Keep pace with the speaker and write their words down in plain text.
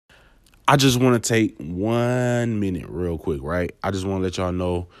I just want to take 1 minute real quick, right? I just want to let y'all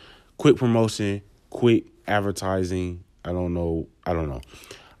know, quick promotion, quick advertising. I don't know.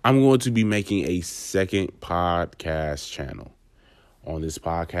 I'm going to be making a second podcast channel. On this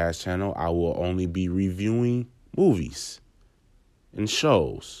podcast channel, I will only be reviewing movies and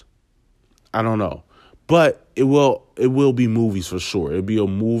shows. I don't know. But it will be movies for sure. It'll be a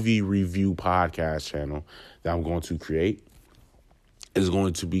movie review podcast channel that I'm going to create. It's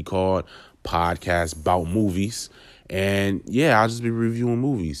going to be called Podcast About Movies. And yeah, I'll just be reviewing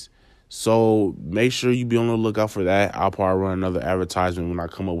movies. So make sure you be on the lookout for that. I'll probably run another advertisement when I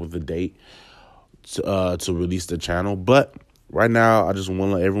come up with a date to release the channel. But right now, I just want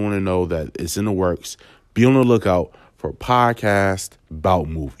to let everyone know that it's in the works. Be on the lookout for Podcast About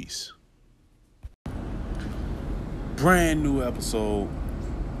Movies. Brand new episode.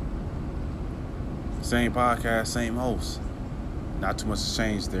 Same podcast, same host. Not too much has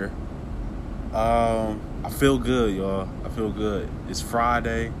changed there. I feel good, y'all. I feel good. It's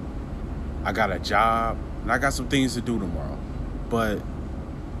Friday. I got a job. And I got some things to do tomorrow. But,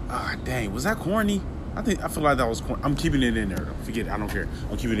 dang, was that corny? I feel like that was corny. I'm keeping it in there, though. Forget it. I don't care.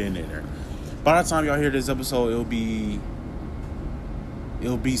 I'm keeping it in there. By the time y'all hear this episode, it'll be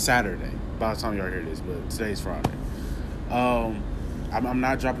Saturday. By the time y'all hear this, but today's Friday. I'm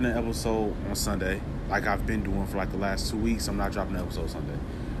not dropping an episode on Sunday like I've been doing for like the last 2 weeks. I'm not dropping an episode Sunday.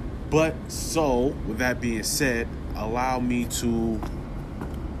 But so, with that being said, allow me to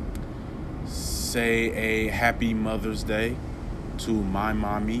say a happy Mother's Day to my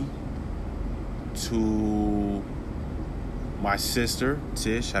mommy, to my sister,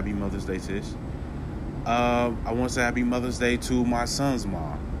 Tish. Happy Mother's Day, Tish. I want to say happy Mother's Day to my son's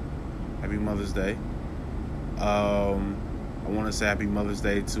mom. Happy Mother's Day. I want to say happy Mother's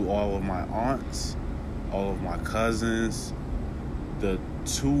Day to all of my aunts, all of my cousins, the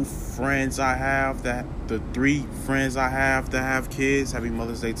 3 friends I have that have kids. Happy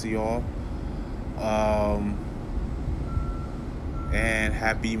Mother's Day to y'all. And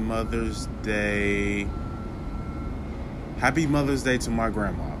happy Mother's Day. Happy Mother's Day to my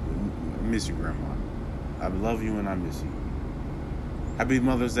grandma. I miss you, Grandma. I love you and I miss you. Happy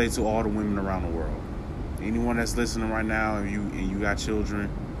Mother's Day to all the women around the world. Anyone that's listening right now, and you got children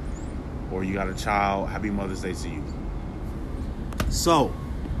or you got a child, happy Mother's Day to you. So,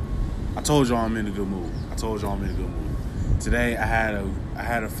 I told y'all I'm in a good mood. Today I had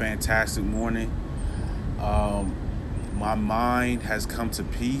a fantastic morning. My mind has come to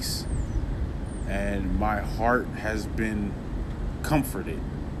peace, and my heart has been comforted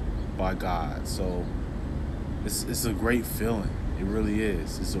by God. So it's a great feeling. It really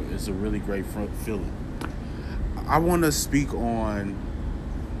is. It's a really great feeling. I want to speak on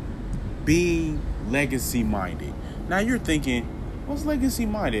being legacy minded. Now you're thinking, what's legacy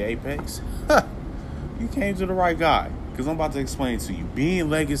minded, Apex? You came to the right guy, because I'm about to explain to you. Being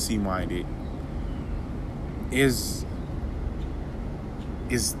legacy minded is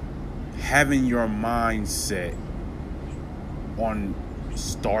having your mindset on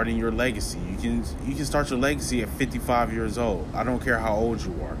starting your legacy. You can start your legacy at 55 years old. I don't care how old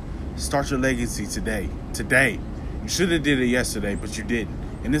you are. Start your legacy today. You should have did it yesterday, but you didn't.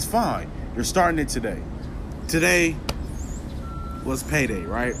 And it's fine. You're starting it today. Today was payday,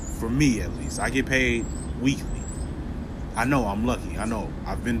 right? For me, at least. I get paid weekly. I know I'm lucky. I know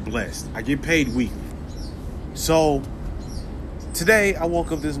I've been blessed. I get paid weekly. So today I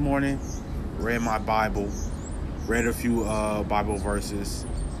woke up this morning, read my Bible, read a few Bible verses,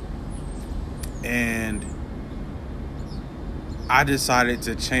 and I decided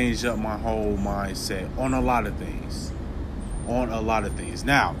to change up my whole mindset on a lot of things.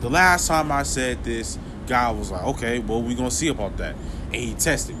 Now, the last time I said this, God was like, okay, well, we're going to see about that. And he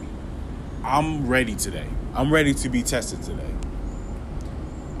tested me. I'm ready today. I'm ready to be tested today.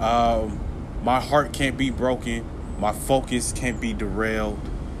 My heart can't be broken. My focus can't be derailed.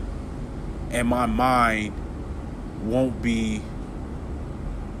 And my mind won't be...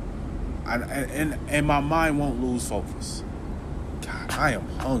 And my mind won't lose focus. God, I am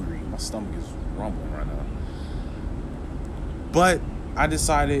hungry. My stomach is rumbling right now. But I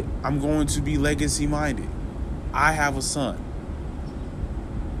decided I'm going to be legacy minded. I have a son.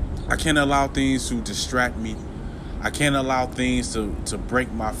 I can't allow things to distract me. I can't allow things to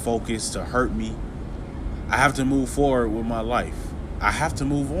break my focus, to hurt me. I have to move forward with my life. I have to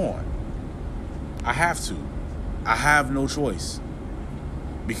move on. I have to. I have no choice.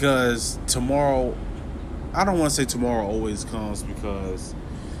 Because tomorrow, I don't want to say tomorrow always comes, because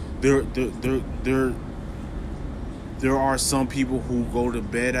there are some people who go to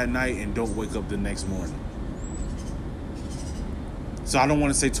bed at night and don't wake up the next morning. So I don't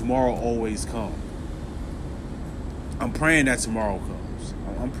want to say tomorrow always comes. I'm praying that tomorrow comes.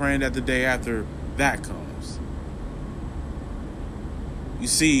 I'm praying that the day after that comes. You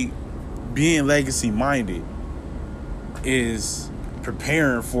see, being legacy minded is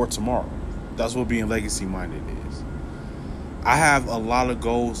preparing for tomorrow. That's what being legacy minded is. I have a lot of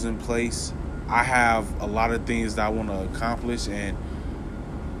goals in place. I have a lot of things that I want to accomplish, and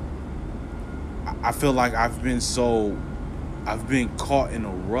I feel like I've been caught in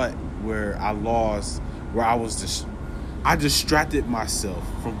a rut where I distracted myself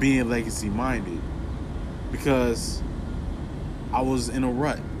from being legacy minded because I was in a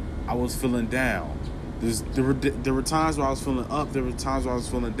rut. I was feeling down. There were times where I was feeling up. There were times where I was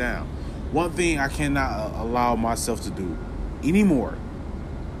feeling down. One thing I cannot allow myself to do anymore.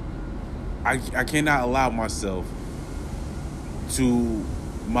 I cannot allow myself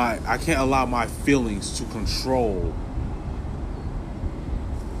I can't allow my feelings to control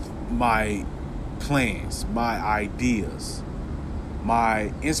my plans, my ideas,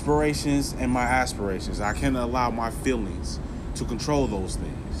 my inspirations, and my aspirations. I can't allow my feelings to control those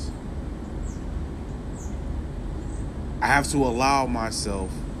things. I have to allow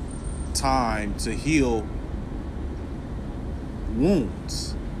myself time to heal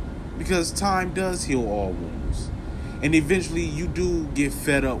wounds, because time does heal all wounds. And eventually you do get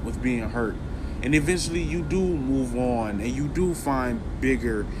fed up with being hurt. And eventually you do move on and you do find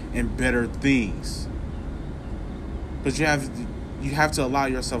bigger and better things. But you have to allow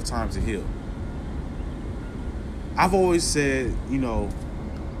yourself time to heal. I've always said,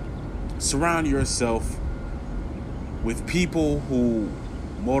 surround yourself with people who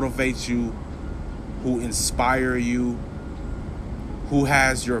motivate you, who inspire you, who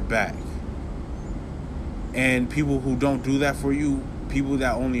has your back. And people who don't do that for you, people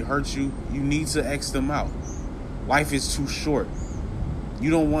that only hurt you, you need to X them out. Life is too short. You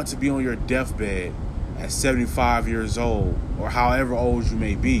don't want to be on your deathbed at 75 years old or however old you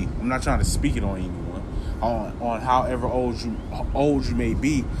may be. I'm not trying to speak it on anyone. On however old you may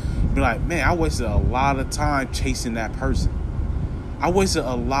be. Be like, man, I wasted a lot of time chasing that person. I wasted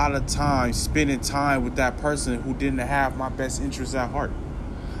a lot of time spending time with that person who didn't have my best interests at heart.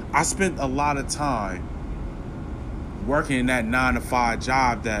 I spent a lot of time working in that 9-to-5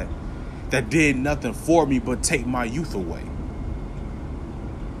 job that did nothing for me but take my youth away.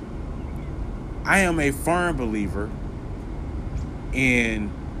 I am a firm believer in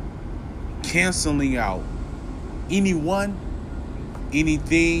canceling out anyone,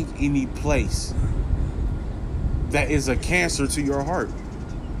 anything, any place that is a cancer to your heart.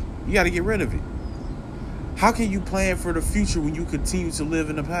 You got to get rid of it. How can you plan for the future when you continue to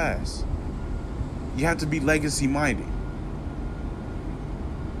live in the past? You have to be legacy minded.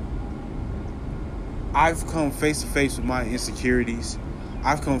 I've come face to face with my insecurities.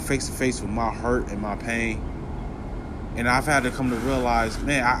 I've come face to face with my hurt and my pain. And I've had to come to realize,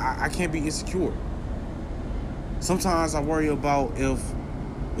 man, I can't be insecure. Sometimes I worry about if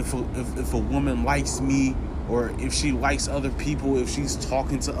a woman likes me, or if she likes other people, if she's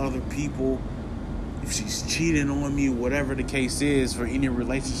talking to other people, if she's cheating on me, whatever the case is for any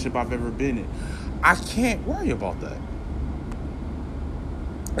relationship I've ever been in. I can't worry about that.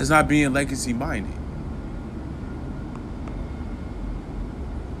 It's not being legacy minded.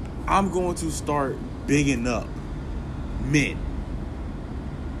 I'm going to start bigging up men.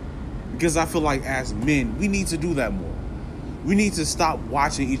 Because I feel like as men, we need to do that more. We need to stop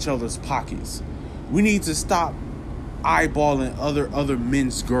watching each other's pockets. We need to stop eyeballing other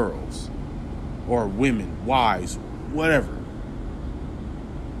men's girls or women, wives, whatever.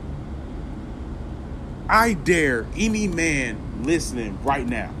 I dare any man listening right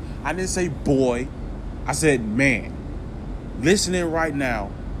now. I didn't say boy. I said man. Listening right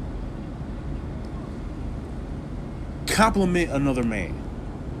now. Compliment another man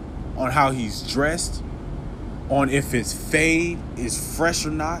on how he's dressed, on if his fade is fresh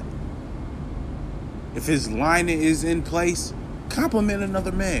or not, if his lining is in place. Compliment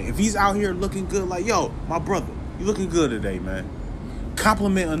another man. If he's out here looking good, like, yo, my brother, you looking good today, man.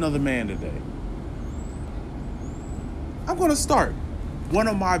 Compliment another man today. I'm going to start. One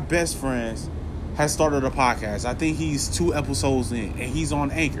of my best friends has started a podcast. I think he's 2 episodes in, and he's on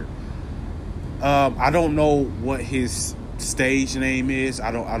Anchor. I don't know what his stage name is.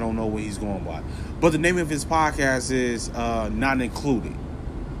 I don't know what he's going by. But the name of his podcast is Not Included.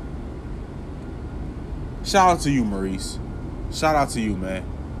 Shout out to you, Maurice. Shout out to you, man.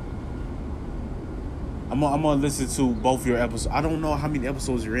 I'm gonna listen to both your episodes. I don't know how many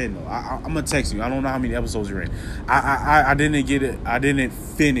episodes you're in though. I'm gonna text you. I don't know how many episodes you're in. I didn't get it. I didn't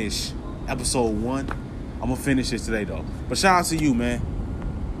finish episode 1. I'm going to finish it today, though. But shout out to you, man.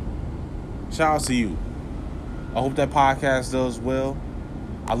 Shout out to you. I hope that podcast does well.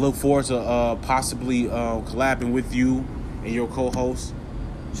 I look forward to possibly collabing with you and your co-host.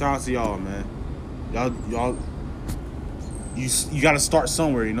 Shout out to y'all, man. Y'all, you got to start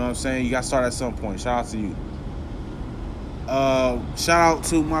somewhere, you know what I'm saying? You got to start at some point. Shout out to you. Shout out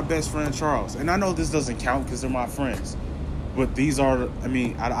to my best friend, Charles. And I know this doesn't count because they're my friends. But these are,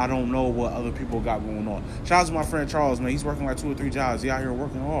 I don't know what other people got going on. Shout out to my friend Charles, man. He's working like 2 or 3 jobs. He out here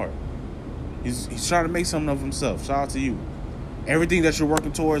working hard. He's trying to make something of himself. Shout out to you. Everything that you're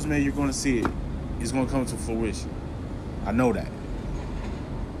working towards, man, you're going to see it. It's going to come to fruition. I know that.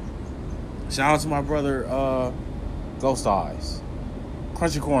 Shout out to my brother, Ghost Eyes.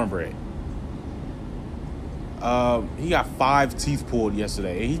 Crunchy Cornbread. He got 5 teeth pulled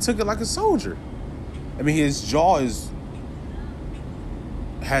yesterday, and he took it like a soldier. His jaw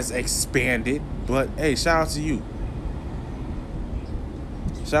has expanded, but hey, shout out to you.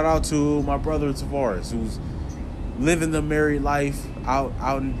 Shout out to my brother Tavares, who's living the married life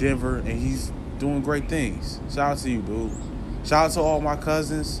out in Denver, and he's doing great things. Shout out to you, dude. Shout out to all my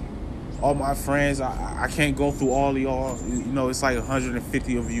cousins, all my friends. I can't go through all of y'all. You know, it's like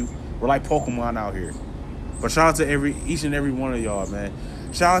 150 of you. We're like Pokemon out here. But shout out to each and every one of y'all, man.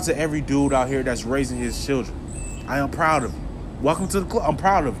 Shout out to every dude out here that's raising his children. I am proud of you. Welcome to the club. I'm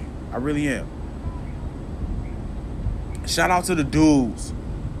proud of you. I really am. Shout out to the dudes.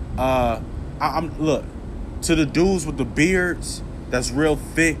 Look, to the dudes with the beards that's real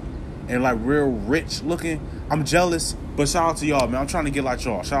thick and like real rich looking. I'm jealous, but shout out to y'all, man. I'm trying to get like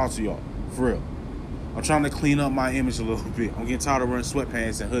y'all. Shout out to y'all, for real. I'm trying to clean up my image a little bit. I'm getting tired of wearing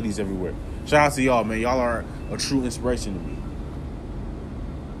sweatpants and hoodies everywhere. Shout out to y'all, man. Y'all are a true inspiration to me.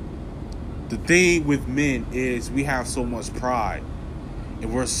 The thing with men is we have so much pride,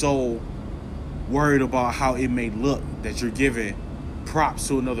 and we're so worried about how it may look that you're giving props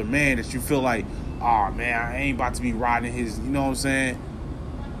to another man that you feel like, oh man, I ain't about to be riding his, you know what I'm saying?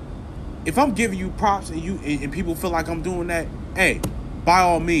 If I'm giving you props and people feel like I'm doing that, hey, by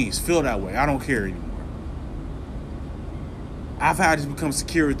all means, feel that way. I don't care anymore. I've had to become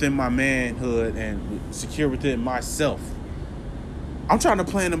secure within my manhood and secure within myself. I'm trying to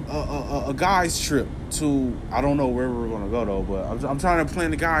plan a guy's trip to, I don't know where we're going to go though, but I'm trying to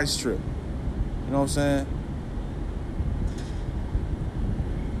plan a guy's trip. You know what I'm saying?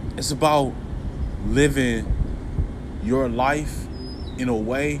 It's about living your life in a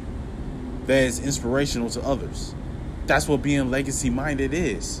way that is inspirational to others. That's what being legacy-minded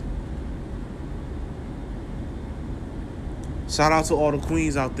is. Shout out to all the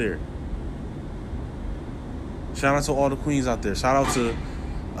queens out there. Shout out to all the queens out there. Shout out to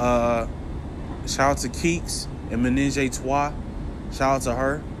Keeks and Menage Trois. Shout out to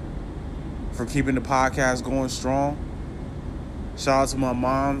her for keeping the podcast going strong. Shout out to my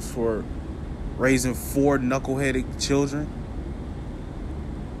moms for raising 4 knuckleheaded children.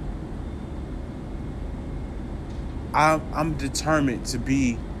 I'm determined to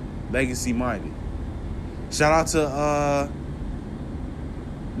be legacy minded. Shout out to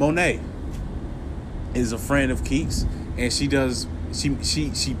Monet. Is a friend of Keeks, and she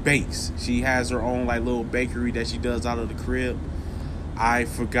bakes. She has her own like little bakery that she does out of the crib. I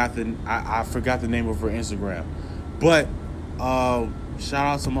forgot the name of her Instagram, but shout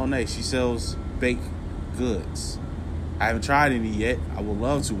out to Monet. She sells baked goods. I haven't tried any yet. I would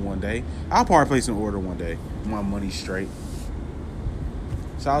love to one day. I'll probably place an order one day. My money's straight.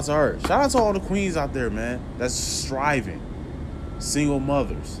 Shout out to her. Shout out to all the queens out there, man. That's striving. Single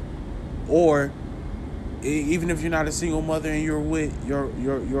mothers, or even if you're not a single mother and you're with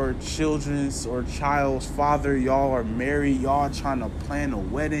your children's or child's father, y'all are married, y'all trying to plan a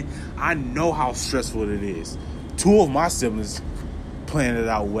wedding. I know how stressful it is. 2 of my siblings planned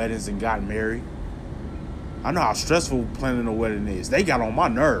out weddings and got married. I know how stressful planning a wedding is. They got on my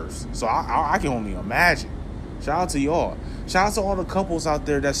nerves, so I can only imagine. Shout out to y'all. Shout out to all the couples out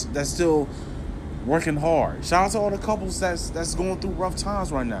there that's still working hard. Shout out to all the couples that's going through rough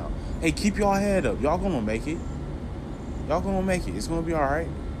times right now. Hey, keep y'all head up. Y'all gonna make it. Y'all gonna make it. It's gonna be all right.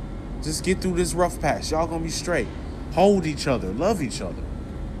 Just get through this rough patch. Y'all gonna be straight. Hold each other. Love each other.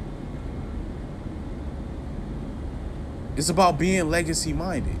 It's about being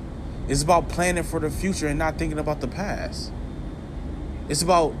legacy-minded. It's about planning for the future and not thinking about the past. It's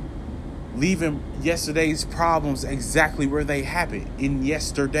about leaving yesterday's problems exactly where they happened, in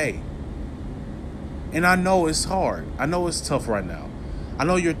yesterday. And I know it's hard. I know it's tough right now. I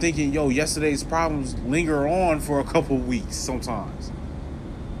know you're thinking, yesterday's problems linger on for a couple weeks sometimes.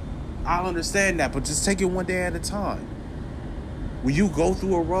 I understand that, but just take it one day at a time. When you go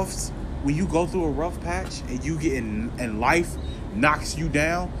through a rough when you go through a rough patch and you get in, and life knocks you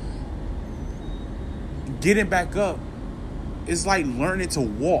down, getting back up is like learning to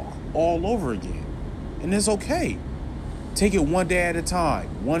walk all over again. And it's okay. Take it one day at a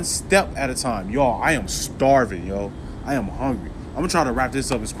time, one step at a time. Y'all, I am starving, yo. I am hungry. I'm going to try to wrap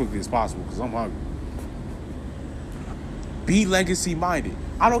this up as quickly as possible because I'm hungry. Be legacy minded.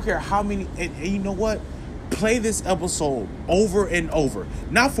 I don't care how many, and you know what? Play this episode over and over.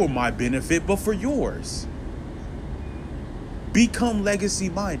 Not for my benefit, but for yours. Become legacy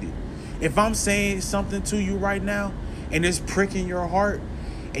minded. If I'm saying something to you right now and it's pricking your heart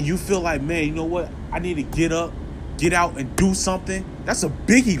and you feel like, man, you know what? I need to get up, get out and do something. That's a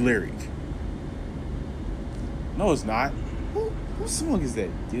Biggie lyric. No, it's not. What song is that?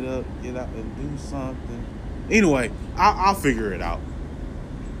 Get up, get out and do something. Anyway, I'll figure it out.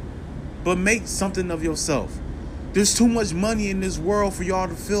 But make something of yourself. There's too much money in this world for y'all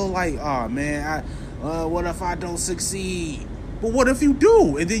to feel like, oh man, what if I don't succeed? But what if you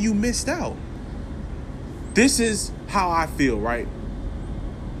do and then you missed out? This is how I feel, right?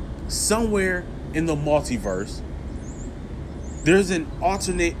 Somewhere in the multiverse, there's an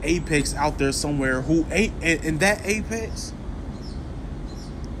alternate Apex out there somewhere who in that Apex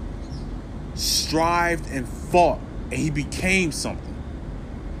strived and fought and he became something.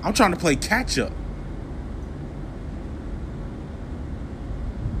 I'm trying to play catch up.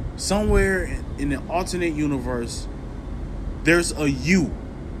 Somewhere in an alternate universe, there's a you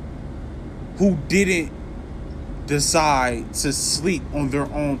who didn't decide to sleep on their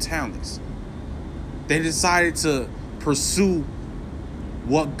own talents. They decided to pursue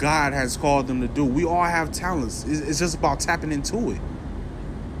what God has called them to do. We all have talents. It's just about tapping into it.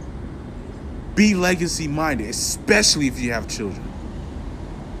 Be legacy minded, especially if you have children,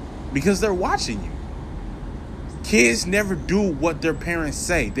 because they're watching you. Kids never do what their parents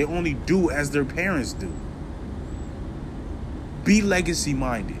say. They only do as their parents do. Be legacy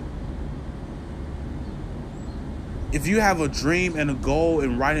minded. If you have a dream and a goal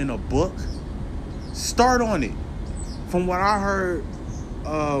in writing a book, start on it. From what I heard,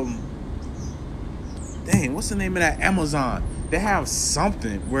 what's the name of that? Amazon. They have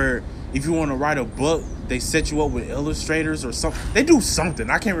something where if you want to write a book, they set you up with illustrators or something. They do something.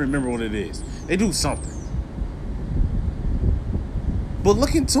 I can't remember what it is. They do something. But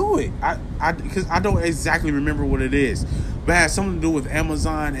look into it. Because I don't exactly remember what it is. But it has something to do with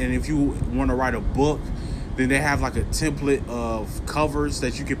Amazon. And if you want to write a book, then they have like a template of covers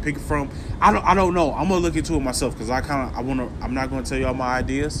that you can pick from. I don't know. I'm gonna look into it myself because I'm not gonna tell y'all my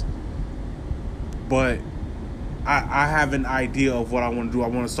ideas. But I have an idea of what I want to do. I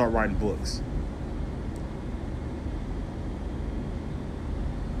want to start writing books.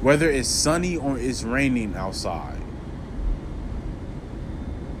 Whether it's sunny or it's raining outside,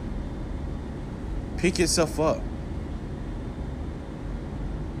 pick yourself up.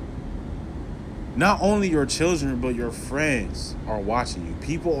 Not only your children, but your friends are watching you.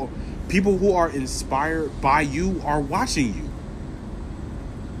 People who are inspired by you are watching you.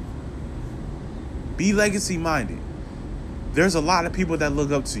 Be legacy minded. There's a lot of people that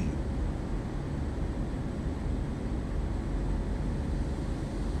look up to you.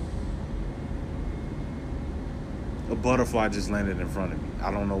 A butterfly just landed in front of me.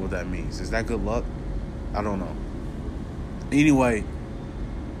 I don't know what that means. Is that good luck? I don't know. Anyway,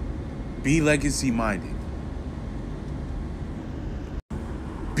 be legacy minded.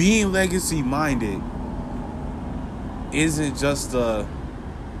 Being legacy minded isn't just a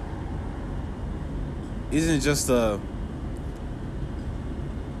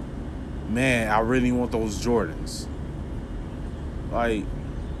man, I really want those Jordans. Like,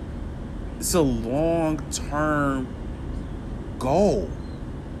 it's a long-term goal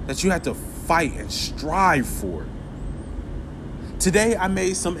that you have to fight and strive for. Today, I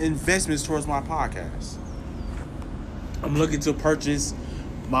made some investments towards my podcast. I'm looking to purchase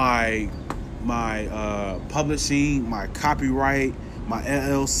my publishing, my copyright, my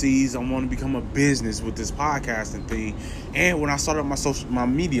LLCs. I want to become a business with this podcasting thing. And when I started my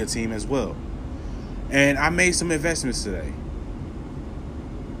media team as well. And I made some investments today.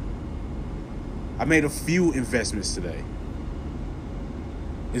 I made a few investments today.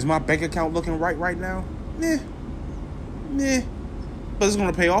 Is my bank account looking right now? Nah. But it's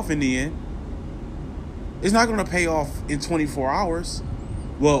going to pay off in the end. It's not going to pay off in 24 hours.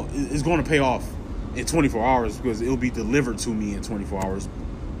 Well, it's going to pay off in 24 hours because it'll be delivered to me in 24 hours.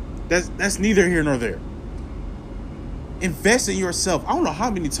 That's neither here nor there. Invest in yourself. I don't know how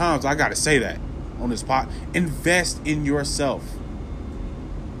many times I got to say that on this pod. Invest in yourself.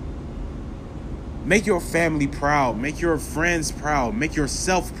 Make your family proud. Make your friends proud. Make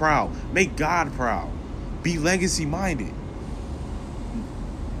yourself proud. Make God proud. Be legacy minded.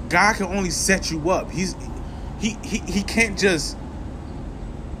 God can only set you up. He can't just,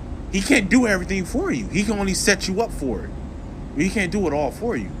 he can't do everything for you. He can only set you up for it. He can't do it all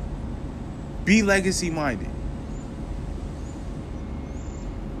for you. Be legacy minded.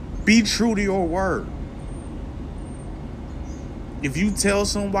 Be true to your word. If you tell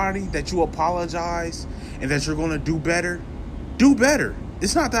somebody that you apologize and that you're going to do better, do better.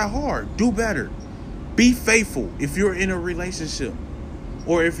 It's not that hard. Do better. Be faithful if you're in a relationship,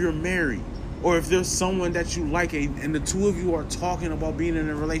 or if you're married, or if there's someone that you like and the two of you are talking about being in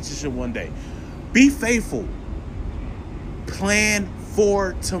a relationship one day. Be faithful. Plan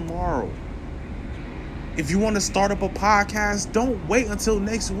for tomorrow. If you want to start up a podcast, don't wait until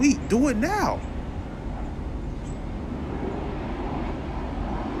next week. Do it now.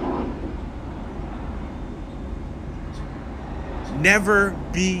 Never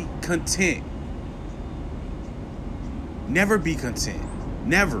be content. Never be content.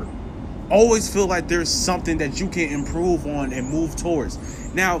 Never. Always feel like there's something that you can improve on and move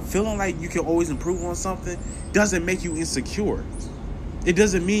towards. Now, feeling like you can always improve on something doesn't make you insecure. It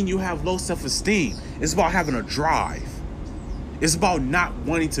doesn't mean you have low self-esteem. It's about having a drive. It's about not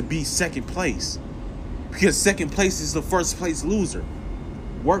wanting to be second place, because second place is the first place loser.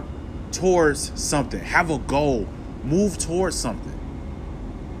 Work towards something. Have a goal. Move towards something.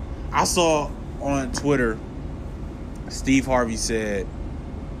 I saw on Twitter, Steve Harvey said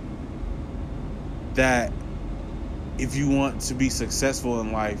that if you want to be successful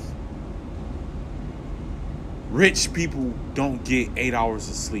in life, rich people don't get 8 hours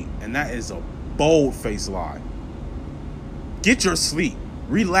of sleep. And that is a bold-faced lie. Get your sleep.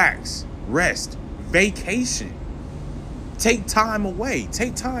 Relax. Rest. Vacation. Take time away.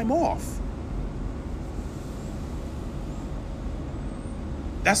 Take time off.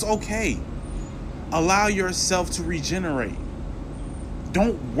 That's okay. Allow yourself to regenerate.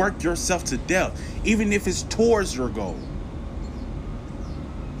 Don't work yourself to death, even if it's towards your goal.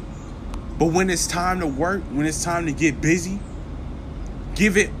 But when it's time to work, when it's time to get busy,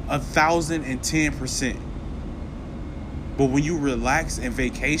 give it 1,010%. But when you relax and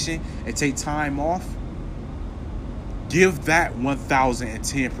vacation and take time off, give that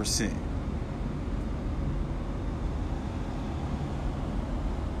 1,010%.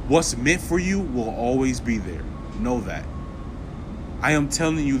 What's meant for you will always be there. Know that. I am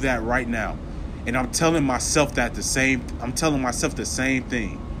telling you that right now. And I'm telling myself the same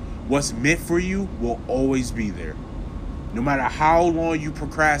thing. What's meant for you will always be there. No matter how long you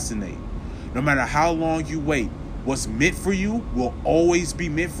procrastinate, no matter how long you wait, what's meant for you will always be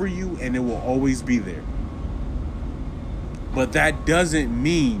meant for you, and it will always be there. But that doesn't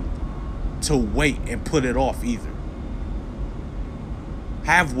mean to wait and put it off either.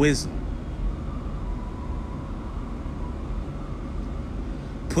 Have wisdom.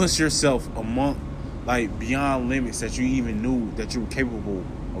 Push yourself beyond limits that you even knew that you were capable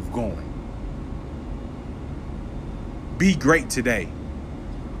of going. Be great today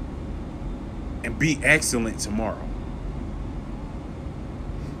and be excellent tomorrow.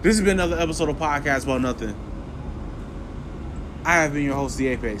 This has been another episode of Podcast About Nothing. I have been your host, The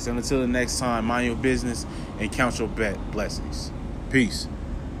Apex. And until the next time, mind your business and count your blessings. Peace.